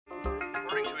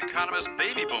According to economists,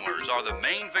 baby boomers are the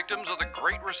main victims of the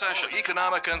Great Recession.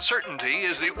 Economic uncertainty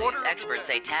is the order. These experts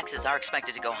say taxes are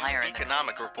expected to go higher.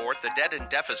 Economic report, the debt and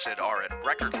deficit are at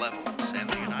record levels, and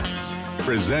the United States.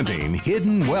 Presenting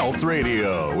Hidden Wealth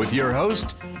Radio with your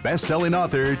host, best-selling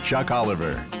author Chuck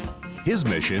Oliver. His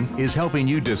mission is helping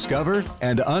you discover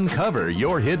and uncover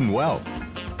your hidden wealth.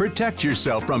 Protect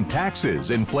yourself from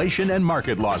taxes, inflation, and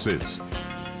market losses.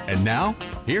 And now,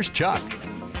 here's Chuck.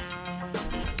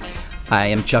 Hi,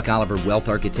 I'm Chuck Oliver, wealth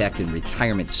architect and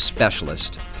retirement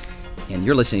specialist, and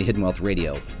you're listening to Hidden Wealth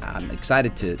Radio. I'm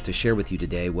excited to share with you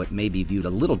today what may be viewed a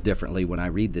little differently when I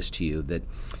read this to you, that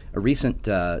a recent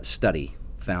study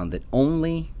found that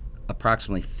only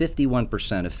approximately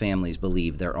 51% of families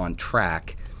believe they're on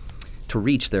track to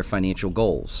reach their financial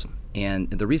goals. And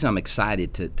the reason I'm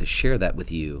excited to share that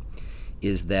with you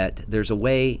is that there's a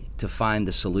way to find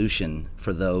the solution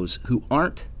for those who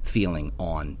aren't feeling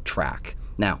on track.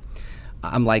 Now,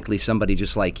 I'm likely somebody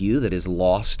just like you that has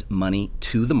lost money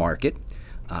to the market.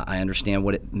 I understand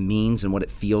what it means and what it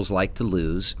feels like to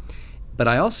lose. But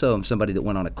I also am somebody that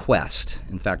went on a quest.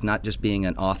 In fact, not just being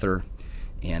an author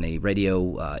and a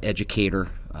radio educator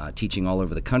teaching all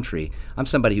over the country. I'm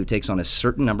somebody who takes on a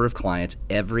certain number of clients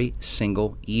every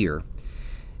single year.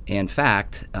 In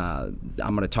fact, I'm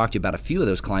going to talk to you about a few of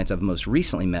those clients I've most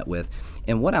recently met with.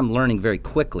 And what I'm learning very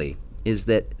quickly is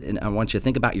that, and I want you to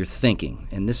think about your thinking,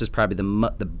 and this is probably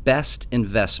the best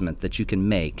investment that you can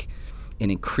make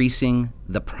in increasing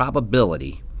the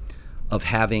probability of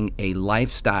having a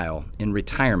lifestyle in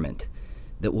retirement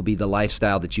that will be the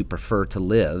lifestyle that you prefer to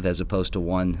live, as opposed to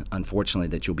one, unfortunately,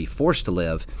 that you'll be forced to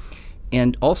live,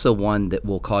 and also one that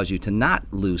will cause you to not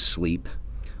lose sleep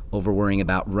over worrying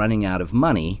about running out of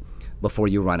money before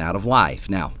you run out of life.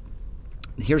 Now,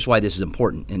 here's why this is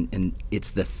important, and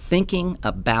it's the thinking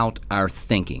about our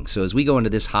thinking. So as we go into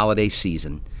this holiday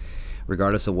season,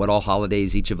 regardless of what all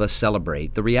holidays each of us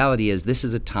celebrate, the reality is this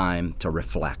is a time to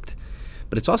reflect.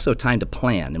 But it's also a time to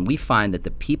plan, and we find that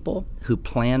the people who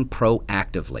plan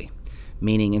proactively,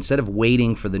 meaning instead of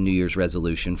waiting for the New Year's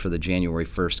resolution for the January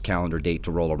 1st calendar date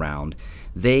to roll around,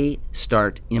 they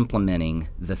start implementing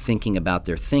the thinking about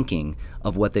their thinking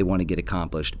of what they want to get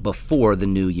accomplished before the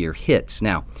new year hits.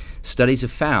 Now, studies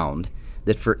have found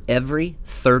that for every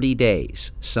 30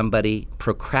 days somebody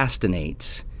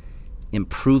procrastinates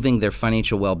improving their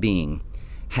financial well-being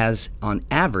has, on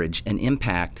average, an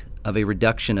impact of a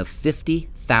reduction of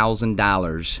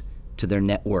 $50,000 to their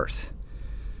net worth.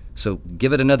 So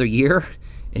give it another year,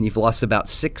 and you've lost about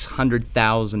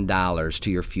 $600,000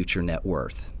 to your future net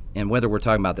worth. And whether we're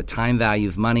talking about the time value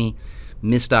of money,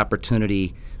 missed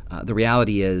opportunity, the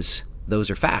reality is those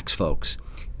are facts, folks.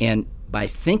 And by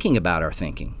thinking about our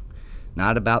thinking,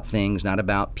 not about things, not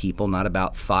about people, not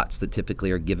about thoughts that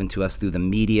typically are given to us through the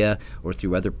media or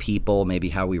through other people, maybe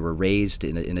how we were raised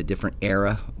in a different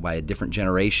era by a different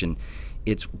generation,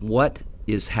 it's what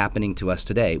is happening to us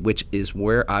today, which is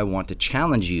where I want to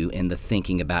challenge you in the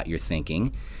thinking about your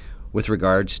thinking with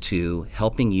regards to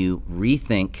helping you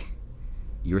rethink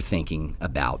your thinking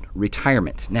about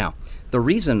retirement. Now, the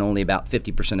reason only about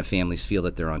 50% of families feel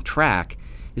that they're on track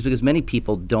is because many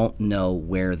people don't know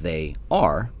where they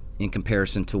are in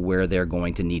comparison to where they're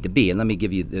going to need to be. And let me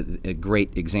give you a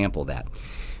great example of that.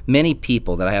 Many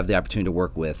people that I have the opportunity to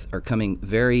work with are coming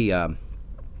to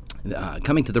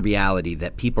the reality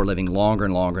that people are living longer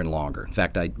and longer and longer. In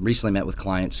fact, I recently met with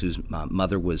clients whose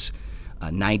mother was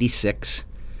 96.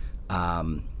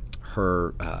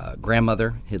 Her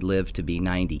grandmother had lived to be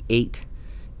 98,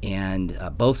 and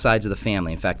both sides of the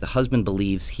family. In fact, the husband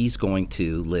believes he's going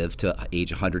to live to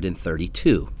age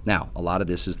 132. Now, a lot of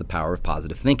this is the power of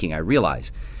positive thinking, I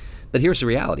realize. But here's the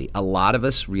reality. A lot of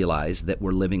us realize that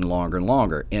we're living longer and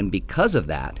longer, and because of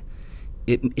that,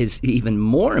 it is even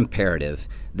more imperative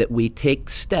that we take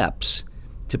steps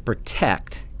to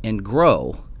protect and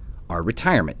grow our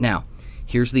retirement. Now,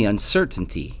 here's the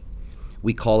uncertainty.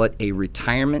 We call it a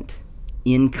retirement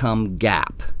income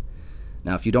gap.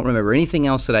 Now, if you don't remember anything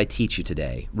else that I teach you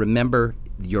today, remember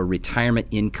your retirement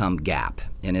income gap.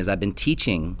 And as I've been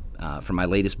teaching for my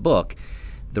latest book,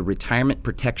 the retirement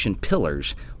protection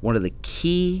pillars, one of the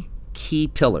key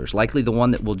pillars, likely the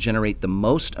one that will generate the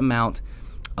most amount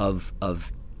of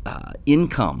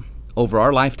income over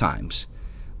our lifetimes,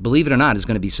 believe it or not, is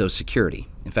going to be Social Security.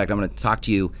 In fact, I'm going to talk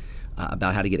to you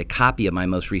about how to get a copy of my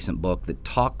most recent book that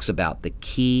talks about the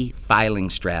key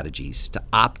filing strategies to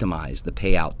optimize the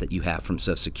payout that you have from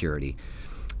Social Security.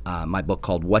 My book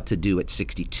called What to Do at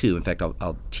 62. In fact,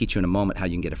 I'll teach you in a moment how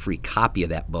you can get a free copy of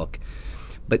that book.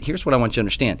 But here's what I want you to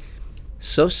understand.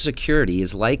 Social Security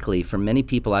is likely, for many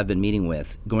people I've been meeting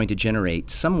with, going to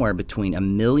generate somewhere between $1.2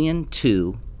 million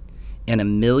and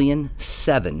 $1.7 million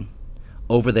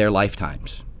over their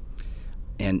lifetimes.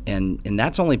 And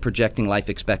that's only projecting life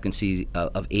expectancy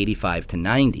of 85 to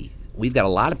 90. We've got a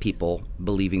lot of people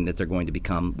believing that they're going to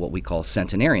become what we call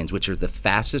centenarians, which are the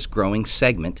fastest growing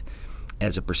segment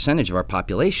as a percentage of our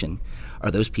population,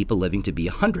 are those people living to be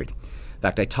 100. In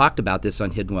fact, I talked about this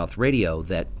on Hidden Wealth Radio,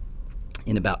 that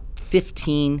in about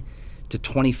 15 to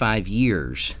 25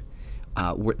 years,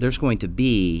 there's going to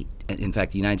be, in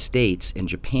fact, the United States and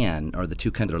Japan are the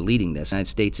two countries that are leading this. The United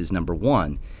States is number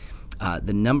one.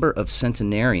 The number of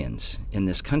centenarians in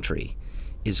this country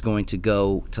is going to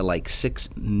go to like 6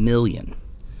 million.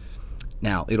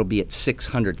 Now, it'll be at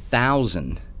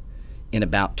 600,000 in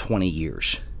about 20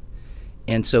 years.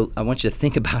 And so I want you to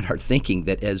think about our thinking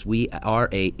that as we are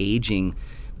a aging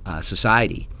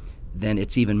society, then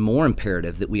it's even more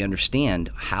imperative that we understand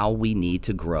how we need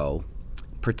to grow,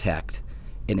 protect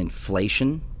an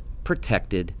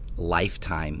inflation-protected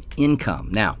lifetime income.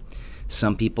 Now,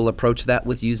 some people approach that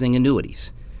with using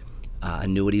annuities.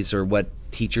 Annuities are what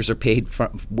teachers are paid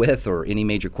with, or any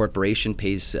major corporation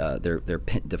pays their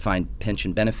defined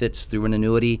pension benefits through an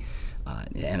annuity.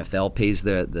 The NFL pays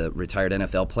the retired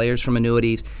NFL players from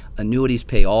annuities. Annuities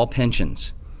pay all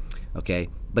pensions, okay?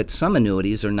 But some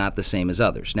annuities are not the same as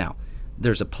others. Now,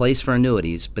 there's a place for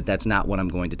annuities, but that's not what I'm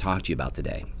going to talk to you about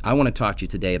today. I want to talk to you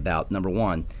today about, number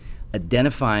one,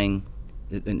 identifying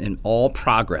in all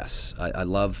progress. I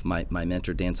love my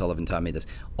mentor, Dan Sullivan, taught me this.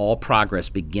 All progress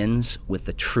begins with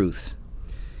the truth.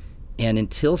 And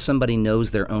until somebody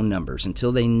knows their own numbers,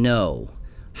 until they know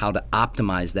how to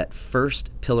optimize that first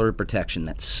pillar of protection,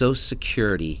 that Social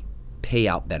Security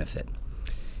payout benefit,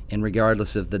 and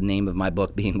regardless of the name of my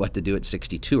book being What to Do at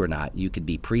 62 or not, you could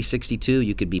be pre-62,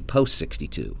 you could be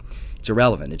post-62. It's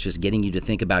irrelevant. It's just getting you to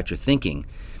think about your thinking.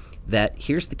 That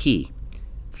here's the key.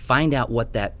 Find out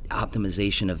what that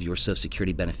optimization of your Social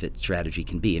Security benefit strategy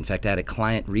can be. In fact, I had a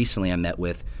client recently I met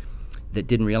with that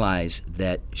didn't realize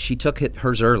that she took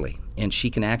hers early, and she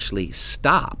can actually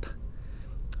stop.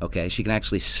 Okay, she can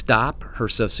actually stop her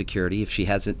Social Security if she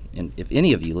hasn't, and if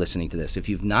any of you listening to this, if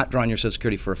you've not drawn your Social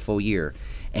Security for a full year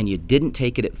and you didn't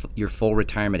take it at your full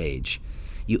retirement age,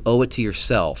 you owe it to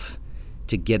yourself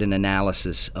to get an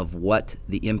analysis of what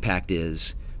the impact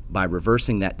is by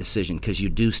reversing that decision, because you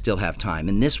do still have time.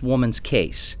 In this woman's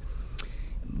case,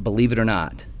 believe it or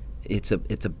not, it's a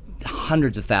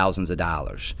hundreds of thousands of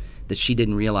dollars that she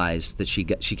didn't realize that she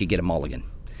could get a mulligan.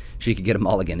 She could get a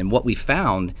mulligan. And what we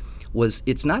found was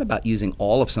it's not about using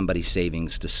all of somebody's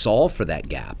savings to solve for that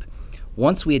gap.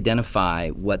 Once we identify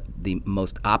what the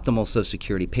most optimal Social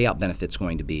Security payout benefit is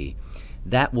going to be,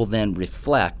 that will then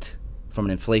reflect from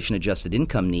an inflation-adjusted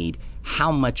income need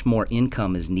how much more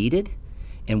income is needed,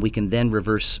 and we can then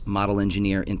reverse model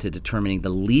engineer into determining the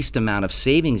least amount of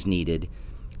savings needed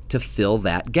to fill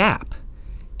that gap.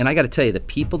 And I got to tell you, the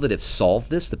people that have solved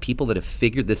this, the people that have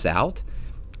figured this out,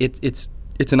 it's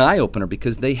an eye-opener,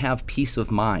 because they have peace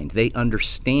of mind. They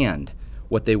understand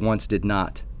what they once did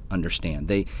not understand.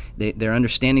 They're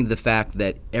understanding the fact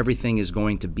that everything is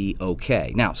going to be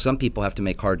okay. Now, some people have to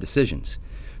make hard decisions,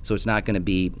 so it's not going to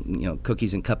be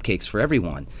cookies and cupcakes for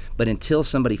everyone. But until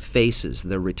somebody faces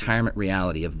the retirement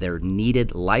reality of their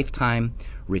needed lifetime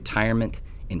retirement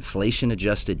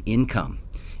inflation-adjusted income,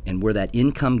 and where that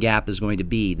income gap is going to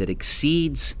be that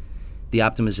exceeds the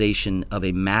optimization of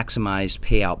a maximized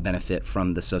payout benefit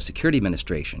from the Social Security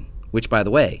Administration, which, by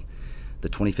the way, the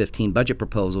 2015 budget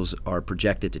proposals are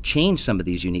projected to change some of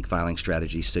these unique filing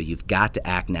strategies, so you've got to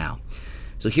act now.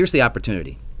 So here's the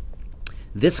opportunity.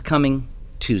 This coming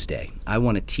Tuesday, I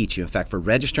want to teach you, in fact, for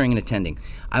registering and attending,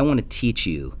 I want to teach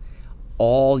you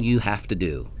all you have to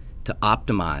do to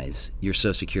optimize your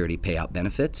Social Security payout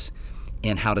benefits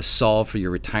and how to solve for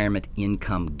your retirement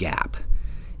income gap.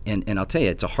 And I'll tell you,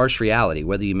 it's a harsh reality,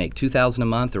 whether you make $2,000 a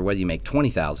month or whether you make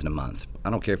 $20,000 a month.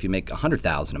 I don't care if you make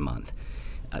 $100,000 a month.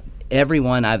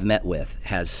 Everyone I've met with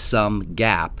has some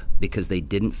gap because they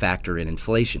didn't factor in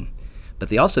inflation. But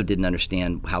they also didn't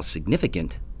understand how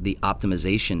significant the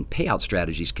optimization payout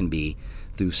strategies can be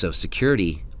through Social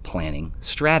Security planning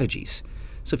strategies.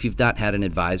 So if you've not had an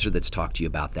advisor that's talked to you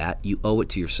about that, you owe it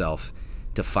to yourself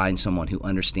to find someone who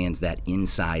understands that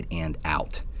inside and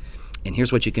out. And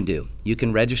here's what you can do. You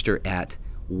can register at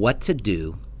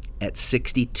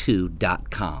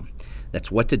whattodo@62.com. That's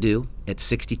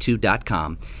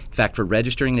whattodo@62.com. In fact, for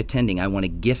registering and attending, I want to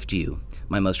gift you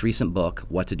my most recent book,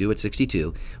 What to Do at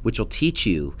 62, which will teach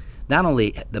you not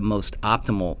only the most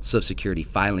optimal Social Security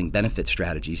filing benefit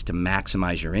strategies to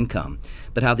maximize your income,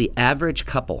 but how the average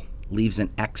couple leaves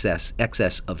an excess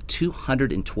of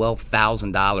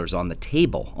 $212,000 on the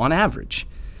table on average.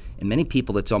 And many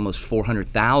people, it's almost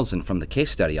 400,000 from the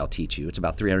case study I'll teach you. It's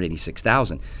about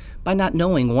 386,000 by not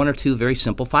knowing one or two very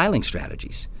simple filing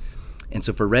strategies. And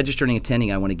so for registering and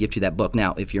attending, I want to gift you that book.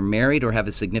 Now, if you're married or have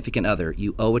a significant other,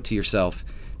 you owe it to yourself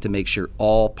to make sure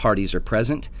all parties are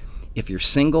present. If you're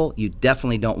single, you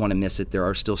definitely don't want to miss it. There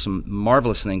are still some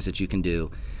marvelous things that you can do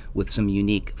with some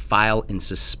unique file and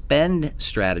suspend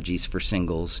strategies for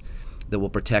singles that will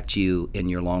protect you in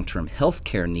your long-term health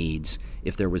care needs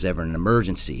if there was ever an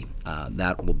emergency.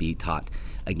 That will be taught,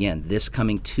 again, this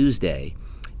coming Tuesday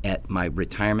at my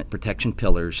Retirement Protection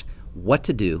Pillars, what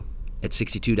to do at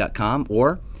 62.com,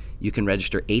 or you can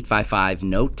register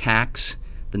 855-NO-TAX,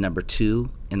 the number 2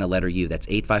 and the letter U. That's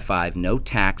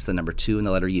 855-NO-TAX, the number 2 and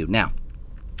the letter U. Now,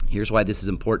 here's why this is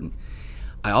important.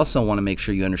 I also want to make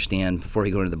sure you understand, before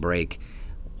we go into the break,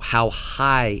 how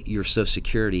high your Social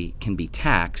Security can be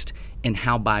taxed, and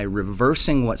how by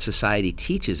reversing what society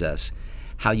teaches us,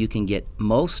 how you can get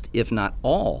most, if not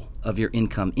all, of your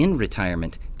income in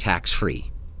retirement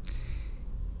tax-free.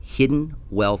 Hidden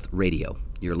Wealth Radio.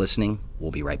 You're listening.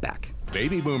 We'll be right back.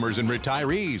 Baby boomers and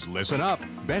retirees, listen up.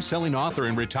 Best-selling author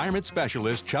and retirement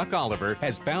specialist Chuck Oliver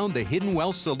has found the hidden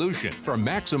wealth solution for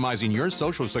maximizing your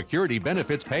Social Security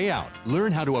benefits payout.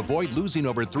 Learn how to avoid losing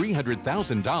over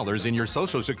 $300,000 in your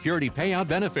Social Security payout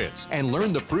benefits, and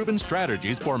learn the proven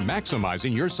strategies for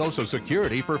maximizing your Social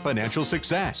Security for financial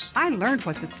success. I learned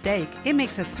what's at stake. It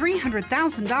makes a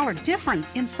 $300,000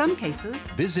 difference in some cases.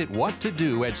 Visit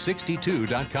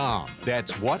whattodo@62.com.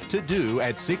 That's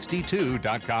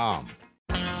whattodo@62.com.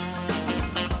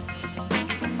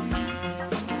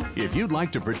 If you'd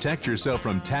like to protect yourself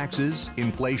from taxes,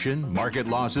 inflation, market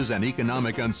losses, and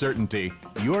economic uncertainty,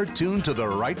 you're tuned to the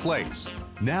right place.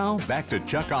 Now, back to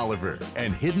Chuck Oliver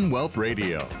and Hidden Wealth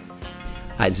Radio.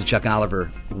 Hi, this is Chuck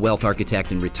Oliver, wealth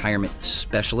architect and retirement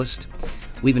specialist.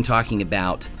 We've been talking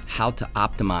about how to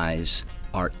optimize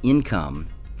our income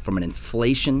from an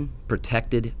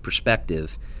inflation-protected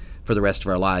perspective for the rest of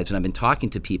our lives. And I've been talking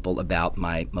to people about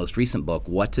my most recent book,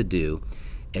 What to Do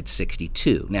at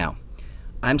 62. Now,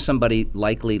 I'm somebody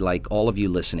likely like all of you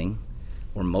listening,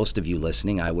 or most of you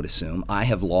listening, I would assume. I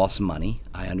have lost money.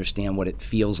 I understand what it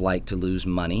feels like to lose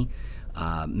money.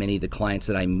 Many of the clients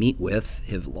that I meet with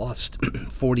have lost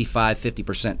 45,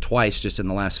 50% twice just in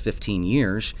the last 15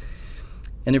 years.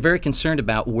 And they're very concerned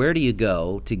about where do you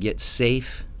go to get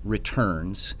safe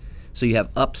returns so you have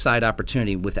upside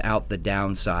opportunity without the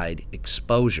downside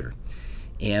exposure.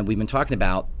 And we've been talking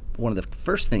about one of the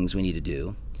first things we need to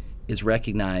do is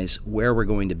recognize where we're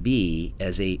going to be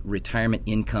as a retirement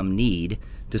income need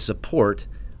to support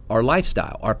our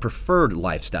lifestyle, our preferred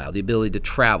lifestyle, the ability to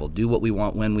travel, do what we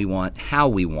want, when we want, how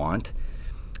we want.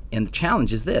 And the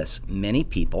challenge is this. Many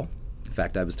people, in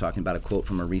fact, I was talking about a quote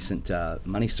from a recent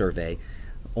money survey,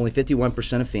 only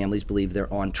 51% of families believe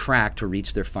they're on track to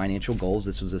reach their financial goals.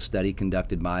 This was a study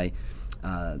conducted by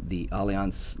the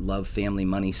Allianz Love Family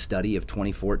Money Study of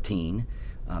 2014.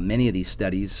 Many of these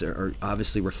studies are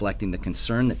obviously reflecting the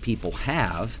concern that people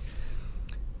have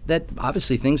that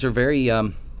obviously things are very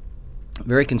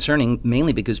concerning,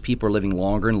 mainly because people are living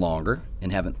longer and longer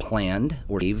and haven't planned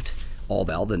or saved all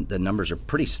well. The numbers are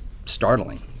pretty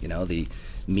startling. You know, the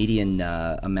median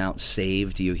amount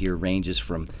saved, you hear ranges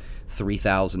from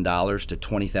 $3,000 to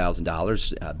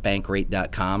 $20,000.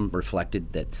 Bankrate.com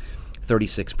reflected that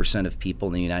 36% of people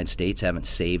in the United States haven't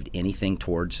saved anything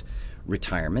towards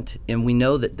retirement. And we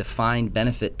know that defined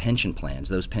benefit pension plans,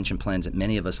 those pension plans that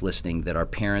many of us listening that our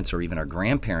parents or even our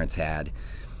grandparents had,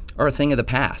 are a thing of the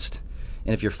past.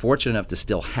 And if you're fortunate enough to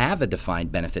still have a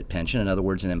defined benefit pension, in other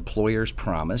words, an employer's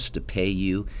promise to pay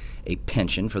you a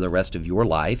pension for the rest of your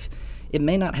life, it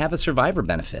may not have a survivor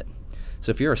benefit. So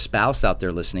if you're a spouse out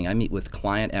there listening, I meet with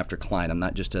client after client. I'm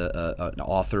not just an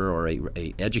author or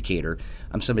a educator.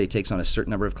 I'm somebody who takes on a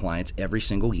certain number of clients every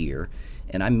single year.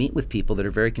 And I meet with people that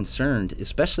are very concerned,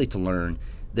 especially to learn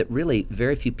that really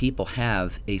very few people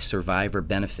have a survivor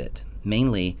benefit,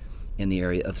 mainly in the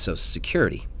area of Social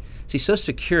Security. See, Social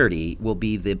Security will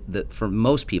be, for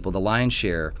most people, the lion's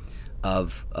share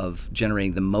of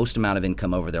generating the most amount of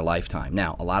income over their lifetime.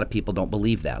 Now, a lot of people don't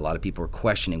believe that. A lot of people are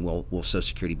questioning, will Social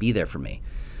Security be there for me?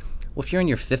 Well, if you're in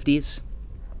your 50s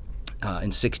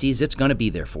and 60s, it's going to be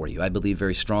there for you. I believe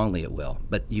very strongly it will.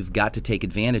 But you've got to take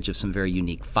advantage of some very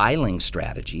unique filing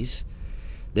strategies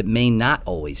that may not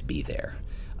always be there.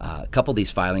 A couple of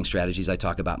these filing strategies I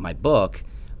talk about in my book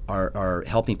are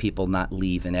helping people not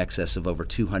leave in excess of over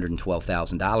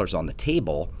 $212,000 on the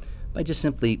table by just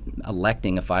simply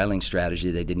electing a filing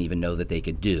strategy they didn't even know that they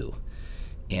could do.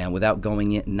 And without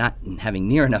going in, not having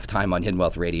near enough time on Hidden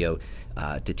Wealth Radio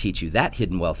to teach you that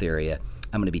hidden wealth area,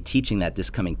 I'm going to be teaching that this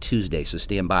coming Tuesday, so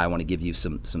stand by. I want to give you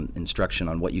some instruction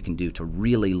on what you can do to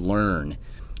really learn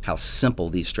how simple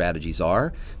these strategies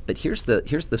are. But here's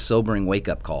the sobering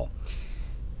wake-up call.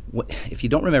 If you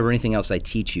don't remember anything else I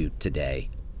teach you today,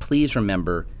 please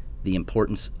remember the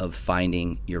importance of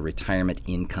finding your retirement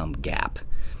income gap.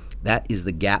 That is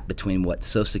the gap between what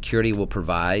Social Security will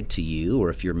provide to you, or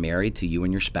if you're married, to you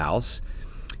and your spouse,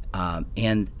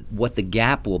 and what the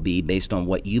gap will be based on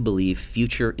what you believe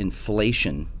future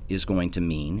inflation is going to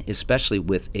mean, especially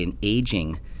with an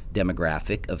aging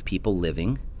demographic of people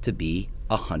living to be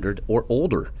 100 or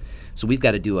older. So we've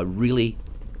got to do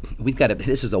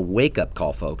this is a wake-up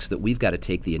call, folks, that we've got to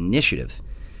take the initiative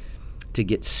to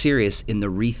get serious in the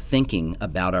rethinking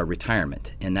about our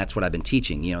retirement. And that's what I've been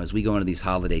teaching. As we go into these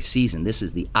holiday season, this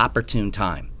is the opportune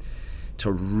time to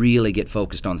really get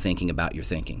focused on thinking about your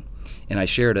thinking. And I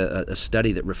shared a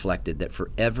study that reflected that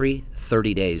for every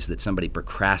 30 days that somebody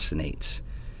procrastinates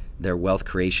their wealth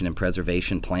creation and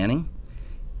preservation planning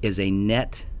is a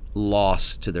net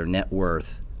loss to their net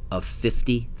worth of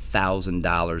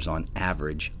 $50,000 on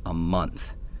average a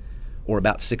month, or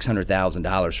about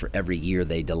 $600,000 for every year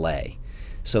they delay.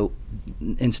 So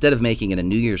instead of making it a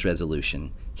New Year's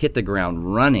resolution, hit the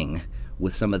ground running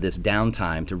with some of this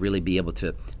downtime to really be able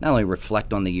to not only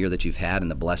reflect on the year that you've had and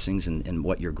the blessings and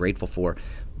what you're grateful for,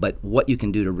 but what you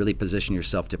can do to really position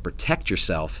yourself to protect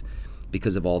yourself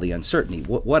because of all the uncertainty.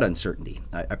 What uncertainty?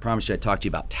 I promised you I'd talk to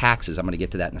you about taxes. I'm going to get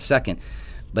to that in a second.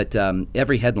 But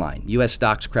every headline, U.S.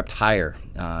 stocks crept higher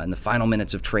in the final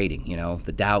minutes of trading.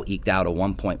 The Dow eked out a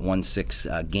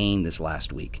 1.16 gain this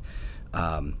last week.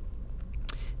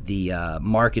 The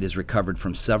market has recovered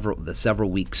from the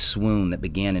several-week swoon that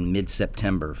began in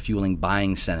mid-September, fueling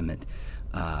buying sentiment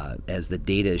as the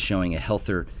data is showing a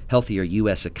healthier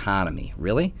U.S. economy.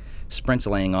 Really? Sprint's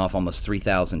laying off almost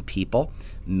 3,000 people.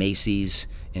 Macy's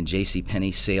and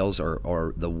JCPenney sales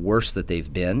are the worst that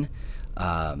they've been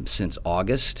since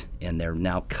August, and they're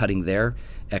now cutting their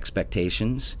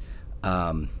expectations.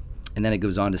 And then it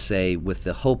goes on to say, with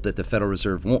the hope that the Federal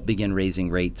Reserve won't begin raising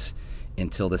rates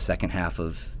until the second half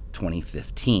of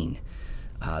 2015.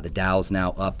 The Dow's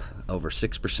now up over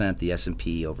 6%, the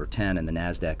S&P over 10%, and the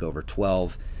NASDAQ over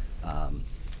 12%.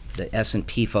 The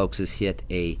S&P, folks, has hit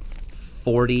a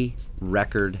 40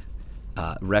 records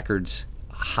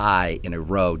high in a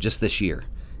row just this year,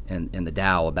 and the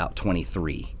Dow about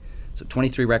 23. So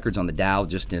 23 records on the Dow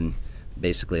just in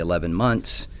basically 11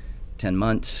 months, 10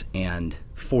 months, and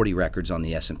 40 records on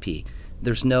the S&P.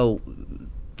 There's no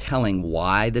telling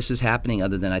why this is happening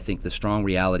other than I think the strong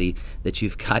reality that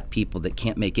you've got people that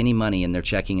can't make any money in their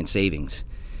checking and savings,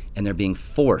 and they're being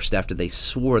forced after they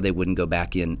swore they wouldn't go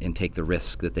back in and take the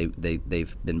risk that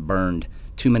they've been burned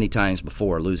too many times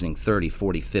before, losing 30,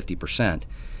 40, 50%,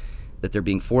 that they're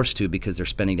being forced to because they're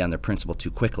spending down their principal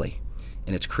too quickly.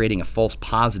 And it's creating a false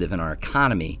positive in our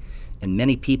economy, and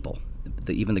many people,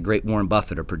 even the great Warren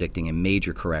Buffett, are predicting a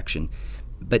major correction.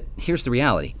 But here's the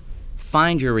reality.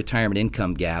 Find your retirement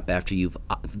income gap after you've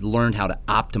learned how to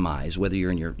optimize, whether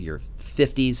you're in your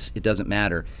 50s, it doesn't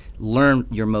matter. Learn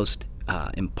your most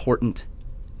important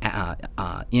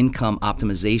income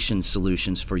optimization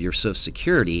solutions for your Social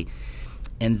Security,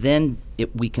 and then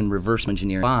we can reverse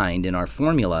engineer, find in our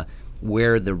formula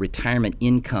where the retirement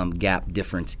income gap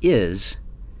difference is,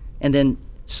 and then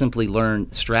simply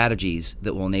learn strategies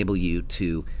that will enable you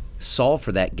to solve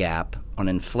for that gap on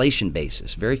an inflation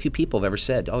basis. Very few people have ever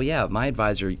said, oh yeah, my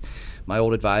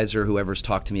old advisor, whoever's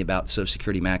talked to me about Social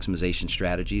Security maximization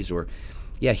strategies, or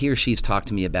yeah, he or she's talked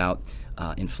to me about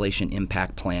inflation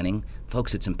impact planning.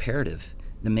 Folks, it's imperative.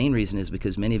 The main reason is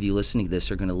because many of you listening to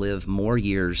this are going to live more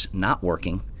years not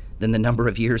working than the number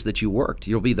of years that you worked.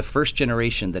 You'll be the first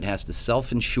generation that has to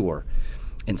self-insure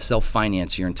and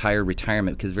self-finance your entire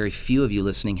retirement, because very few of you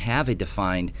listening have a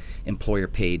defined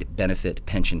employer-paid benefit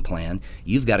pension plan.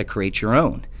 You've got to create your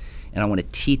own. And I want to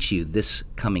teach you this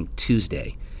coming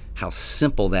Tuesday how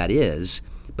simple that is,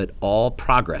 but all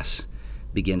progress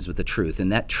begins with the truth.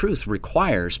 And that truth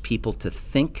requires people to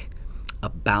think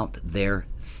about their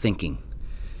thinking,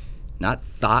 not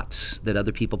thoughts that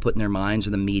other people put in their minds or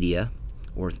the media,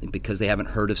 or because they haven't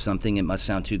heard of something, it must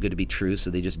sound too good to be true, so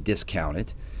they just discount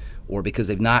it, or because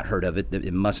they've not heard of it,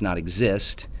 it must not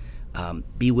exist.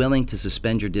 Be willing to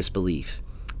suspend your disbelief.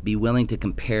 Be willing to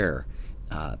compare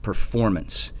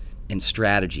performance and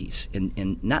strategies,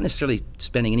 and not necessarily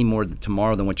spending any more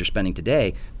tomorrow than what you're spending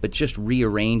today, but just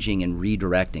rearranging and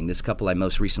redirecting. This couple I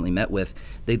most recently met with,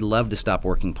 they'd love to stop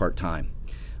working part-time.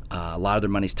 A lot of their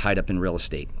money's tied up in real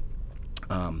estate.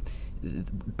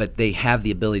 But they have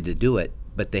the ability to do it,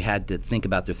 but they had to think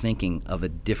about their thinking of a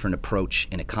different approach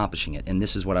in accomplishing it. And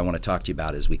this is what I want to talk to you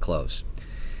about as we close.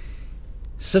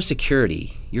 Social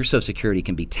Security, your Social Security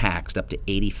can be taxed up to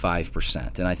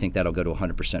 85%, and I think that'll go to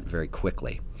 100% very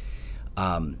quickly.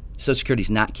 Social Security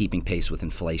is not keeping pace with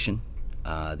inflation.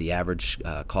 The average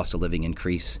cost of living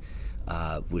increase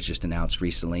was just announced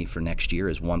recently for next year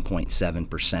is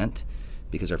 1.7%,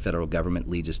 because our federal government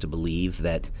leads us to believe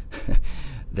that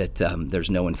there's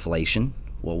no inflation.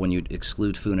 Well, when you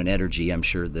exclude food and energy, I'm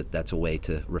sure that that's a way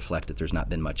to reflect that there's not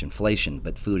been much inflation.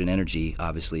 But food and energy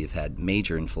obviously have had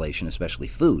major inflation, especially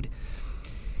food.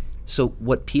 So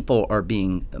what people are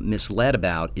being misled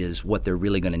about is what they're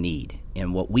really going to need.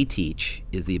 And what we teach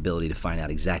is the ability to find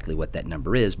out exactly what that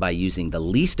number is by using the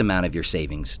least amount of your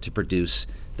savings to produce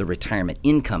the retirement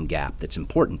income gap that's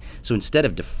important. So instead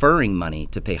of deferring money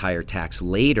to pay higher tax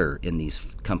later in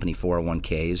these company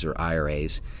 401ks or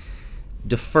IRAs,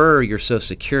 defer your Social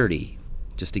Security,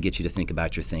 just to get you to think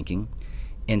about your thinking,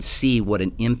 and see what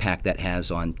an impact that has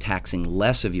on taxing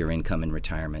less of your income in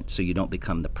retirement so you don't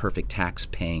become the perfect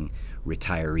tax-paying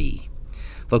retiree.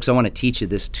 Folks, I want to teach you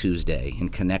this Tuesday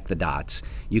and connect the dots.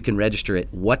 You can register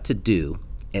at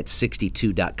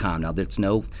whattodo@62.com. Now, there's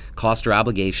no cost or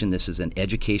obligation. This is an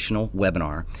educational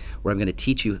webinar where I'm going to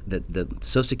teach you the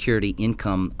Social Security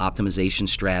income optimization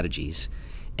strategies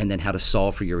and then how to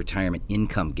solve for your retirement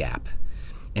income gap,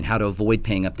 and how to avoid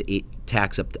paying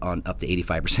tax up to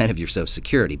 85% of your Social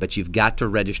Security. But you've got to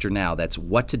register now. That's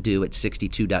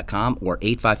whattodo@62.com or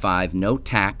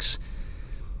 855-NO-TAX,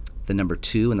 the number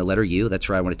 2 and the letter U. That's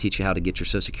where I want to teach you how to get your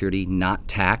Social Security not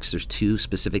taxed. There's 2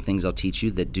 specific things I'll teach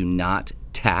you that do not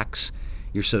tax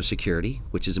your Social Security,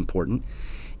 which is important.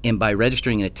 And by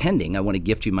registering and attending, I want to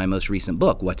gift you my most recent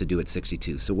book, What to Do at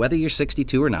 62. So whether you're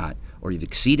 62 or not, or you've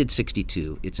exceeded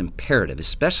 62, it's imperative,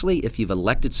 especially if you've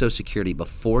elected Social Security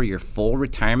before your full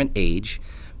retirement age.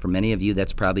 For many of you,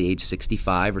 that's probably age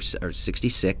 65 or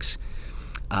 66.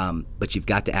 But you've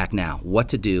got to act now. What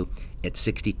to do at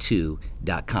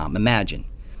 62.com. Imagine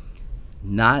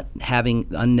not having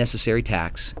unnecessary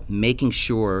tax, making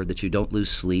sure that you don't lose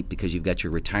sleep because you've got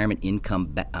your retirement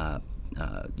income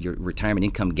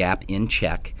gap in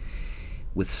check,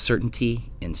 with certainty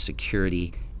and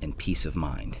security and peace of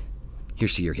mind.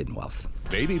 Here's to your hidden wealth.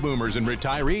 Baby boomers and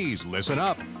retirees, listen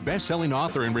up. Best-selling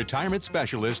author and retirement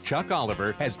specialist Chuck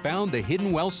Oliver has found the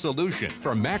hidden wealth solution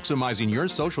for maximizing your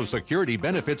Social Security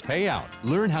benefits payout.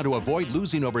 Learn how to avoid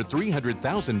losing over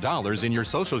 $300,000 in your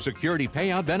Social Security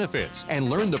payout benefits, and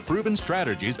learn the proven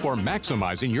strategies for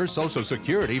maximizing your Social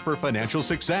Security for financial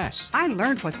success. I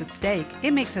learned what's at stake.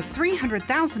 It makes a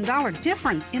 $300,000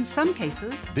 difference in some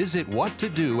cases. Visit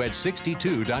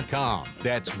whattodo@62.com.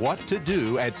 That's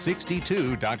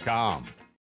whattodo@62.com.